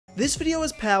This video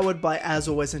is powered by As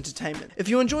Always Entertainment. If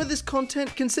you enjoy this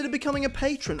content, consider becoming a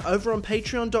patron over on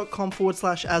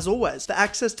patreon.com/asalways for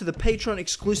access to the Patreon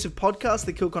exclusive podcast,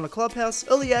 The Kill Connor Clubhouse,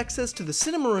 early access to the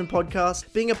Cinema Room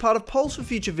podcast, being a part of polls for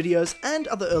future videos, and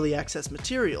other early access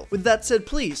material. With that said,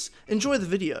 please, enjoy the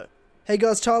video. Hey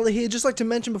guys, Tyler here. Just like to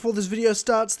mention before this video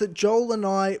starts that Joel and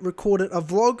I recorded a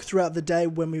vlog throughout the day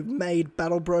when we made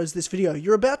BattleBros, this video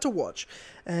you're about to watch.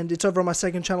 And it's over on my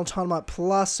second channel, Dynamite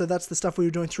Plus, so that's the stuff we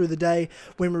were doing through the day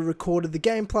when we recorded the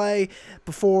gameplay,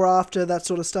 before, after, that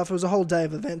sort of stuff. It was a whole day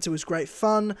of events. It was great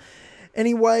fun.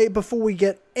 Anyway, before we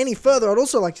get any further, I'd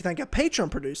also like to thank our Patreon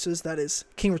producers, that is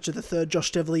King Richard III,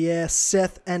 Josh Devillier,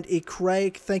 Seth, and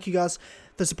Ikraik. Thank you guys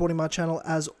for supporting my channel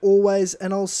as always,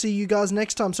 and I'll see you guys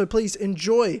next time. So please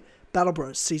enjoy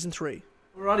BattleBros Season 3.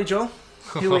 Alrighty, Joel.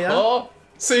 Here we are.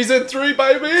 Season 3,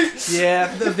 baby!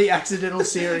 Yeah, the accidental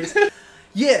series.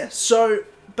 Yeah, so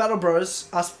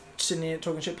BattleBros, us sitting here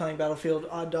talking shit, playing Battlefield.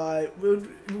 I die.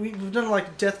 We've done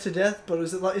like death to death, but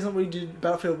isn't what we did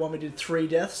Battlefield 1? We did 3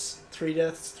 deaths, 3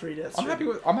 deaths, 3 deaths. I'm happy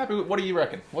with. What do you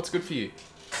reckon? What's good for you?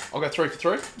 I'll go 3 for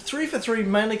 3. 3 for 3,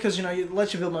 mainly because, you know, it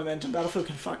lets you build momentum. Battlefield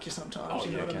can fuck you sometimes. Oh,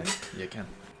 you know what I mean? Yeah, it can.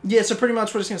 Yeah, so pretty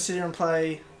much we're just going to sit here and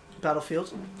play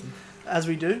Battlefield, as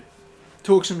we do.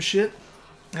 Talk some shit,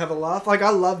 have a laugh. Like, I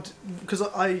loved, because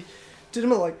I did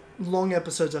them at, like, long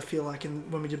episodes, I feel like,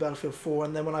 when we did Battlefield 4,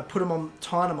 and then when I put them on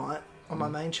Dynamite, on my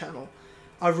main channel,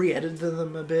 I re-edited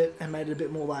them a bit and made it a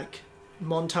bit more, like,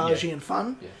 montagey and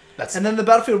fun. Yeah. And then the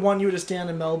Battlefield 1, you were just down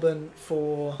in Melbourne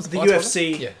for the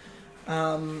UFC. Yeah.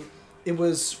 It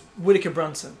was Whittaker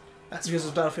Brunson. That's because it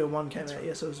was Battlefield 1 came out. Right.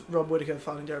 Yeah, so it was Rob Whittaker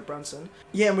fighting Derek Brunson.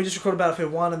 Yeah, and we just recorded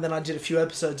Battlefield 1, and then I did a few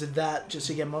episodes of that just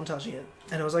to get montaging it.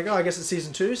 And it was like, oh, I guess it's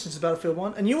Season 2 since it's Battlefield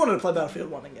 1. And you wanted to play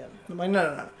Battlefield 1 again. And I'm like,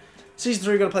 no. Season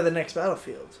 3, we've got to play the next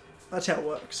Battlefield. That's how it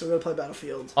works. So we've got to play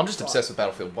Battlefield. I'm just obsessed with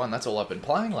Battlefield 1. That's all I've been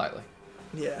playing lately.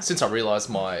 Yeah. Since I realised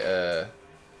my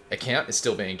account is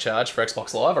still being charged for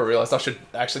Xbox Live, I realised I should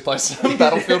actually play some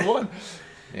Battlefield 1.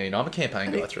 Yeah, you know, I'm a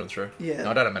campaign guy through and through. Yeah.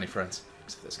 No, I don't have many friends,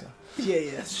 except this guy.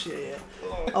 Yeah.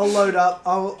 I'll load up.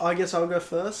 I guess I'll go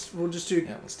first. We'll just do...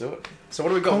 Yeah, let's do it. So what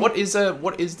do we got? What is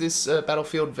this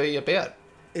Battlefield V about?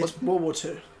 It's World War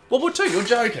II. World War II? You're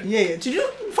joking. Yeah. Did you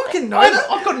fucking know that?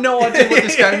 I've got no idea what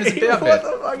this game is about, man.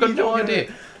 I've got no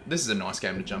idea. This is a nice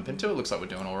game to jump into. It looks like we're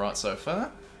doing alright so far.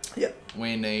 Yep.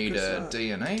 We need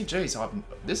D and E. Jeez,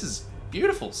 this is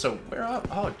beautiful. So where are...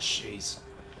 Oh, jeez.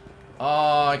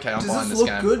 Oh, okay, I'm buying this game. Does this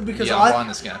look good? Because I'm buying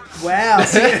this game. Wow.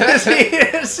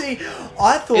 See,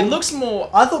 I thought... It looks more...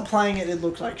 I thought playing it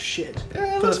looked like shit.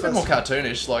 Yeah, it looks a bit more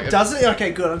cartoonish. Like, does it?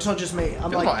 Okay, good. It's not just me. I'm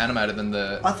like... more animated than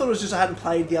the... I thought it was just I hadn't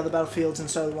played the other Battlefields in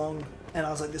so long, and I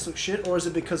was like, this looks shit? Or is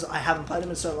it because I haven't played them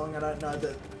in so long, I don't know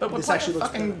that this actually looks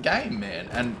good? But we're playing a fucking game, man.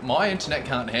 And my internet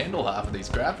can't handle half of these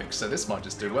graphics, so this might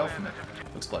just do well for me.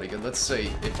 Looks bloody good. Let's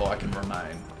see if I can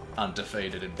remain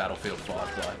undefeated in Battlefield 5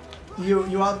 play.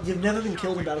 You've never been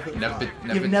killed in Battlefield 5.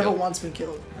 You've never once been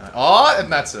killed. Oh,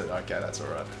 and that's it. Okay, that's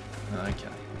alright. Okay.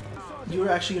 You were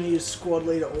actually going to use squad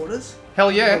leader orders?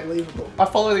 Hell yeah. Unbelievable. I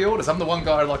follow the orders. I'm the one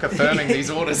guy like affirming these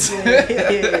orders.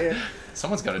 Yeah.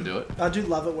 Someone's got to do it. I do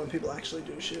love it when people actually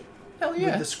do shit. Hell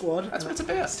yeah. With the squad. That's what it's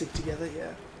about. Stick together,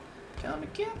 yeah. Come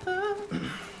together.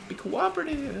 Be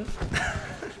cooperative.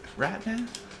 Right now.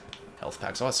 Health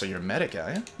packs. Oh, so you're a medic,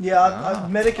 are you? Yeah,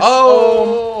 medic is...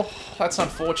 Oh, that's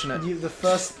unfortunate. The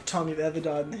first time you've ever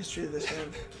died in the history of this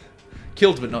game.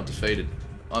 Killed but not defeated.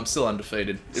 I'm still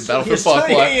undefeated in Battlefield 5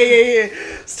 play. Yeah.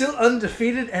 Still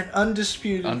undefeated and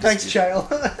undisputed. Thanks, Chael.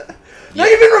 No,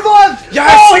 Yeah. you've been revived!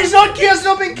 Yes! Oh, he has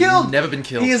not been killed! Never been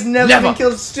killed. He has never been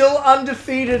killed. Still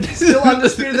undefeated. Still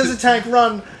undisputed. There's a tank.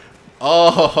 Run.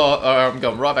 Oh, I'm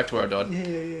going right back to where I died.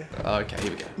 Yeah. Okay,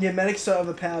 here we go. Yeah, medic's so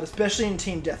overpowered, especially in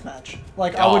team deathmatch.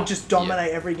 Like, I would just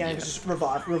dominate every game, just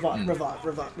revive. Here we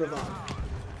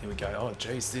go. Oh,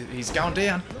 jeez, he's going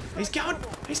down. He's going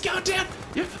down.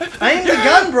 Yeah. Aim the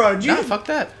gun, bro. No, fuck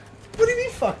that. What do you mean,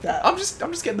 fuck that? I'm just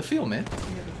getting the feel, man. You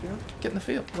getting the feel? Getting the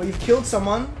feel. Well, you've killed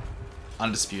someone.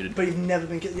 Undisputed. But you've never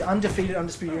been killed. You're undefeated,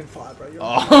 undisputed, you're on fire, bro.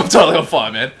 I'm totally on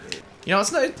fire, man. You know,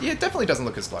 it's no. Yeah, it definitely doesn't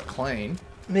look as like clean.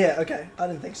 Yeah, okay. I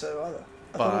didn't think so either.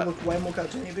 I thought it looked way more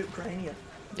cartoony, a bit grainier.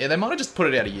 Yeah, they might have just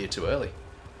put it out a year too early.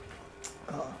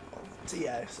 Oh, well, it's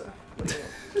EA, so what do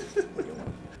you want?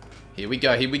 Here we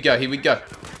go.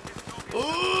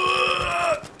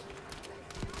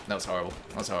 That was horrible.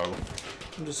 I'm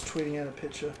just tweeting out a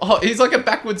picture. Oh, he's like a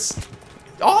backwards...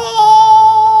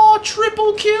 Oh,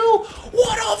 triple kill!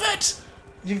 What of it?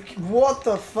 What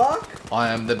the fuck? I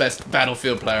am the best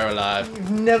Battlefield player alive.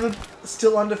 You've never...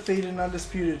 Still undefeated and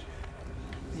undisputed.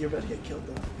 You're about to get killed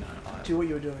though. No, do what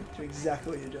you were doing. Do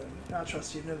exactly what you're doing. I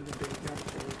trust you. You've never been beaten. You're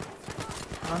undefeated.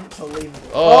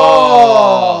 Unbelievable.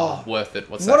 Oh! Worth it.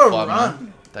 What's that? What a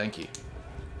run. Thank you.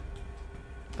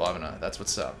 5-0. That's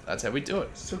what's up. That's how we do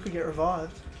it. Still could get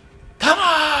revived. Come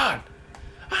on!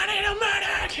 I need a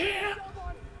medic here!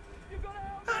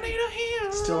 I need a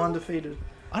heal! Still undefeated.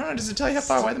 I don't know, does it tell you how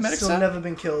far away the medic's Still at? never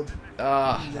been killed.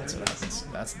 Ah, that's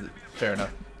fair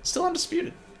enough. Still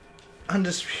undisputed.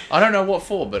 Undisputed. I don't know what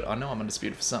for, but I know I'm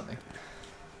undisputed for something.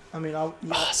 I mean, yeah.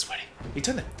 Oh, sweaty. You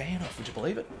turned the fan off, would you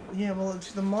believe it? Yeah, well,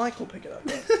 the mic will pick it up,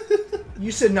 bro.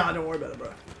 You said, nah, don't worry about it, bro.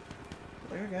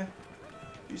 Like, okay.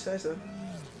 You say so.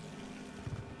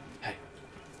 Hey,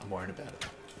 I'm worried about it.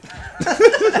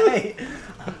 Hey,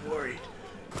 I'm worried.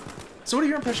 So what are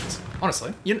your impressions?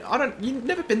 Honestly, you've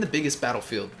never been the biggest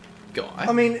Battlefield guy.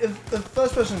 I mean, if the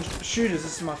first-person shooters,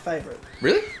 this is my favorite.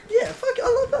 Really? Yeah, fuck,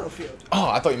 I love Battlefield. Oh,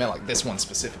 I thought you meant like this one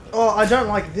specifically. Oh, I don't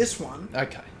like this one.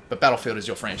 Okay, but Battlefield is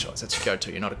your franchise. That's your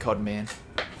go-to. You're not a COD man.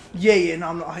 Yeah, no,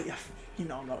 I'm not. You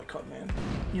know, I'm not a COD man.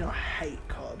 You know, I hate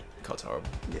COD. COD's horrible.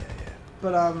 Yeah.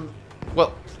 But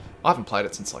well, I haven't played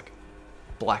it since like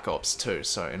Black Ops 2.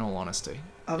 So in all honesty.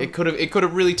 It could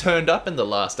have really turned up in the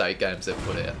last 8 games they've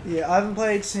put out. Yeah, I haven't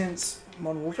played since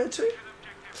Modern Warfare 2.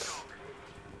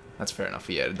 That's fair enough.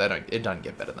 Yeah, it don't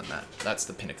get better than that. That's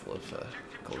the pinnacle of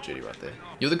Call of Duty right there.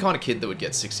 You're the kind of kid that would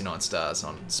get 69 stars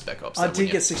on Spec Ops. I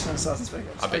did get 69 stars on Spec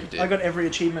Ops. I bet you did. I got every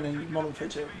achievement in Modern Warfare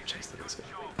 2. Jeez, look at this guy.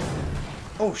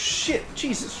 Oh shit!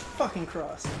 Jesus fucking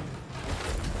Christ!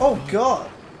 Oh god!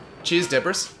 Cheers,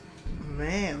 Debris.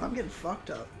 Man, I'm getting fucked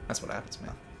up. That's what happens,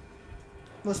 man.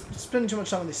 We're spending too much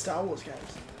time on these Star Wars games.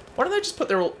 Why don't they just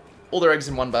put all their eggs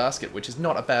in one basket, which is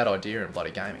not a bad idea in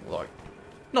bloody gaming. Like,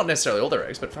 not necessarily all their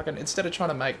eggs, but fucking instead of trying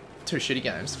to make 2 shitty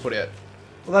games to put out.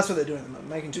 Well, that's what they're doing at the moment,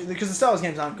 making 2, because the Star Wars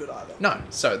games aren't good either. No,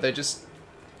 so they just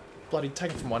bloody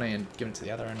take it from one end, give it to the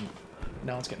other, and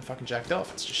no one's getting fucking jacked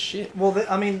off. It's just shit. Well,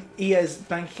 I mean, EA's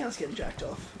bank account's getting jacked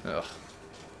off. Ugh.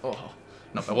 Oh.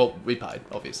 No, well, we paid,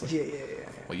 obviously. Yeah.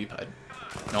 Well, you paid.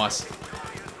 Nice.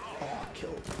 Oh,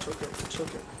 killed. Took it.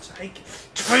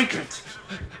 Take it!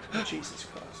 Jesus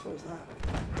Christ, what was that?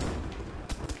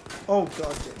 Oh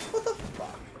god, dude. What the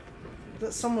fuck?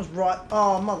 That someone's right.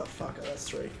 Oh, motherfucker, that's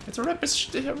 3. It's a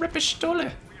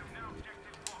Repistole.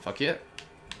 Fuck yeah.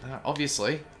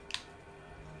 Obviously.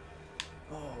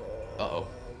 Oh. Uh-oh.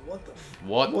 What the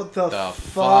What the What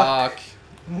fuck?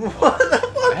 the fuck?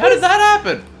 How did that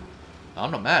happen?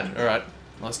 I'm not mad. Alright,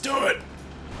 let's do it.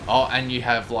 Oh, and you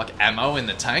have, like, ammo in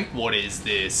the tank? What is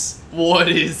this? What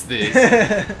is this?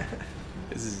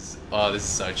 This is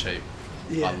so cheap.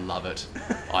 Yeah. I love it.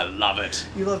 I love it.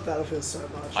 You love Battlefield so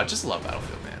much. I just love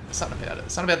Battlefield, man. There's something about it.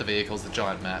 There's something about the vehicles, the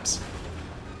giant maps.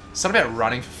 There's something about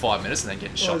running for 5 minutes and then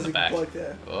getting shot in the back.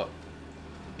 There. Oh,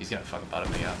 he's going to fucking butter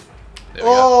me up. There we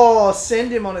go.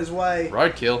 Send him on his way.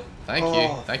 Roadkill. Thank you.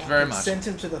 Thank you very much. Send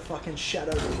him to the fucking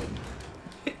shadow room.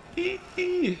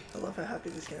 I love how happy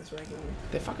this game's making me.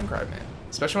 They're fucking great, man.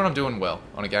 Especially when I'm doing well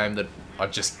on a game that I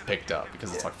just picked up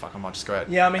because it's like, fuck, I might just go out.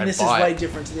 Yeah, I mean, this is way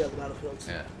different to the other Battlefields.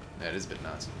 Yeah, it is a bit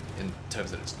nuts in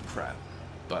terms that it's crap.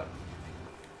 But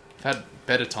I've had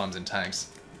better times in tanks.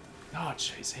 Oh,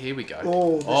 jeez, here we go. Here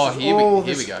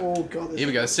we go. Oh, God, here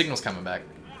we go. The signal's coming back.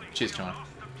 Cheers, China.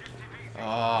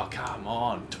 Oh, come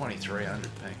on. 2300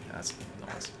 ping. That's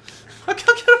nice. I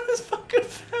can't get on this fucking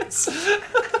fence.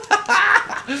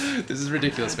 This is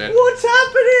ridiculous, man. What's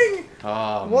happening?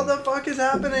 What the fuck is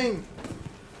happening?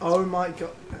 Oh my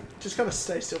god. Just gotta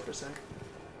stay still for a sec.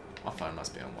 My phone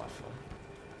must be on Wi-Fi.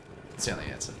 That's the only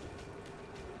answer.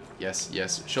 Yes.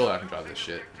 Surely I can drive this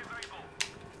shit.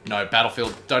 No,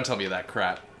 Battlefield, don't tell me that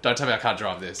crap. Don't tell me I can't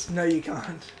drive this. No, you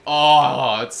can't.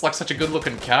 Oh, it's like such a good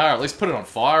looking car. At least put it on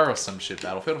fire or some shit,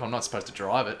 Battlefield, if I'm not supposed to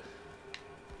drive it.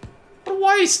 What a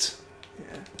waste.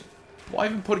 Yeah. Why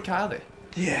even put a car there?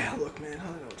 Yeah, look, man, I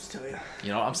don't know what to tell you.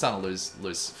 You know, I'm starting to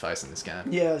lose face in this game.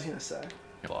 Yeah, I was gonna say.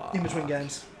 In between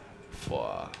games.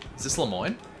 Is this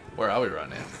Lemoyne? Where are we right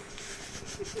now?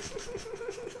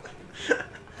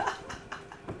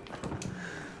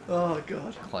 Oh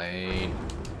god. Clean.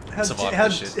 How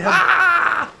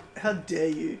dare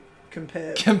you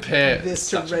compare this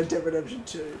to Red Dead Redemption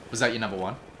 2? Was that your number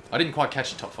 1? I didn't quite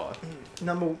catch your top 5.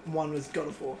 Number 1 was God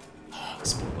of War. Oh,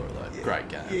 spoiler alert. Yeah. Great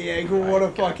game. Yeah, what a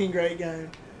fucking great game.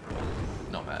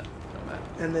 Not mad.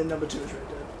 And then number 2 is Red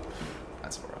Dead.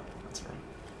 That's alright.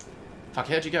 Fuck,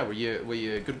 how'd you go? Were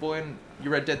you a good boy in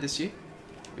your Red Dead this year?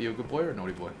 Were you a good boy or a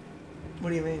naughty boy? What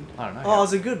do you mean? I don't know. Oh, I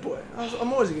was a good boy.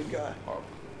 I'm always a good guy. Horrible.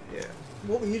 Yeah.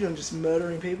 What were you doing? Just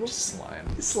murdering people? Just slaying.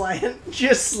 Just slaying.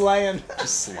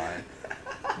 Just slaying.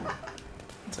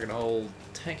 It's like an old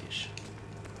tankish.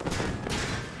 I'm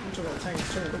talking about tanks.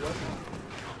 I'm talking about weapon.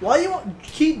 Why do you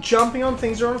keep jumping on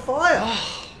things that are on fire?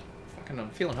 I'm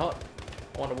feeling hot.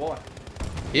 I wonder why.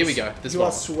 Here we go. This you one.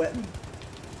 are sweating.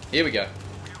 Here we go.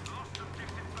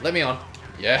 Let me on.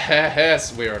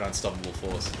 Yes, we're an unstoppable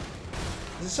force.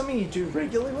 Is this something you do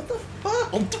regularly? What the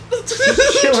fuck?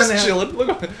 Just chilling.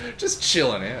 Look, just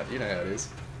chilling out. You know how it is.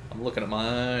 I'm looking at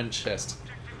my own chest.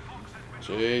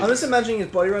 Jeez. I'm just imagining his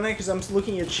body right now because I'm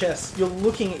looking at your chest. You're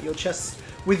looking at your chest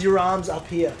with your arms up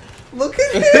here. Look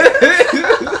at him!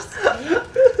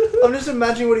 I'm just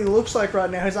imagining what he looks like right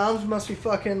now. His arms must be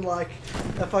fucking like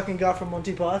that fucking guy from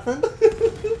Monty Python.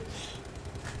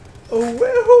 Oh,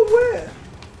 where? Oh, where?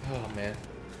 Oh, man.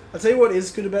 I'll tell you what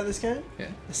is good about this game. Yeah.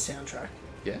 The soundtrack.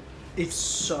 Yeah. It's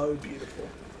so beautiful.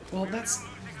 Well, that's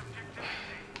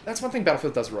one thing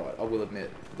Battlefield does right, I will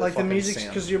admit. Like the music,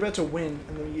 because you're about to win,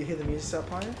 and then you hear the music start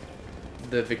playing.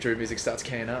 The victory music starts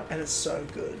keying up. And it's so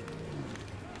good.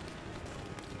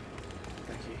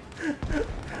 Thank you.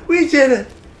 We did it!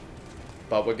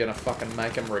 But we're gonna fucking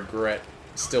make him regret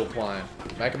still playing.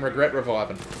 Make him regret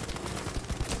reviving.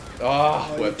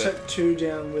 Oh, You worth it. took 2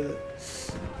 down with it.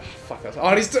 Fuck us.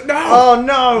 Oh, he's... No! Oh,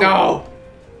 no! No!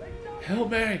 Help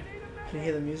me! Can you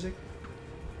hear the music?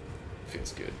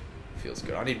 Feels good. Feels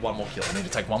good. I need one more kill. I need to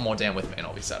take one more down with me and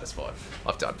I'll be satisfied.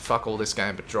 I've done fuck all this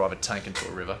game but drive a tank into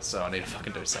a river, so I need to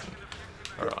fucking do something.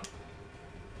 Alright.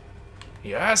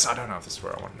 Yes, I don't know if this is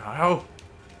where I want to know.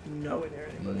 Nowhere near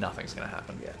anybody. Nothing's gonna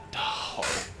happen. Yeah. Oh,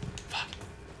 fuck.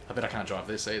 I bet I can't drive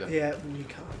this either. Yeah, you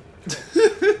can't.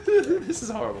 This is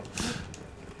horrible.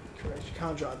 Correct. You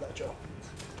can't drive that job.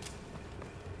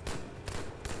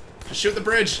 Just shoot the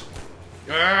bridge.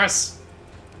 Yes!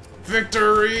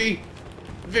 Victory!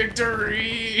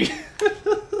 Victory!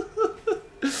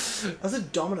 That was a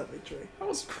dominant victory. That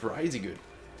was crazy good.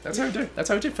 That's how we do. That's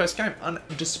how we do. First game.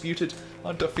 Undisputed.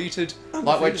 Undefeated.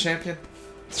 Lightweight champion.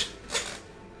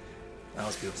 That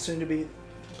was good. Soon to be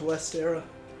blessed era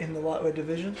in the lightweight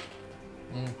division.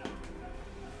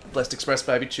 Blessed Express,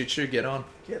 baby. Choo choo. Get on.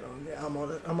 Get on. Yeah, I'm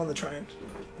on it. I'm on the train.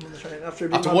 I'm on the train. After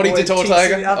what he did to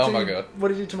Ortega? Oh my god.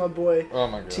 What he did to my boy. Oh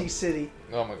my god. T-City.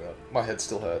 Oh my god. My head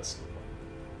still hurts.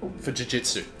 For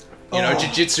jiu-jitsu. You know,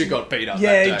 jiu-jitsu got beat up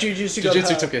yeah, that day.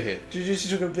 Jiu-jitsu took a hit. Jiu-jitsu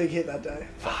took a big hit that day.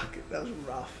 Fuck. That was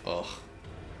rough. Oh.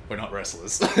 We're not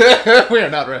wrestlers. We are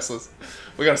not wrestlers.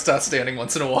 We gotta start standing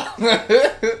once in a while.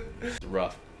 It's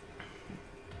rough.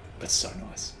 But so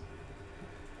nice.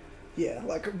 Yeah,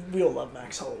 like, we all love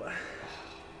Max Holloway.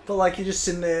 But, like, you're just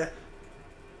sitting there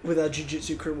with our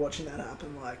jiu-jitsu crew watching that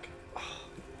happen, like... Oh,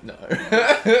 no.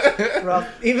 rough.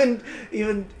 Even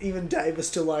Dave was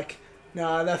still like,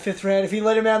 nah, that 5th round, if he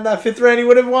let him out in that 5th round, he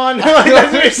would have won. Like,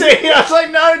 that's what he's saying. I was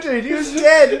like, no, dude, he was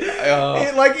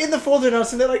dead. Like, in the 4th round, I was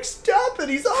sitting there like, stop it,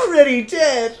 he's already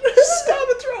dead. Stop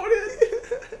it, throw it in.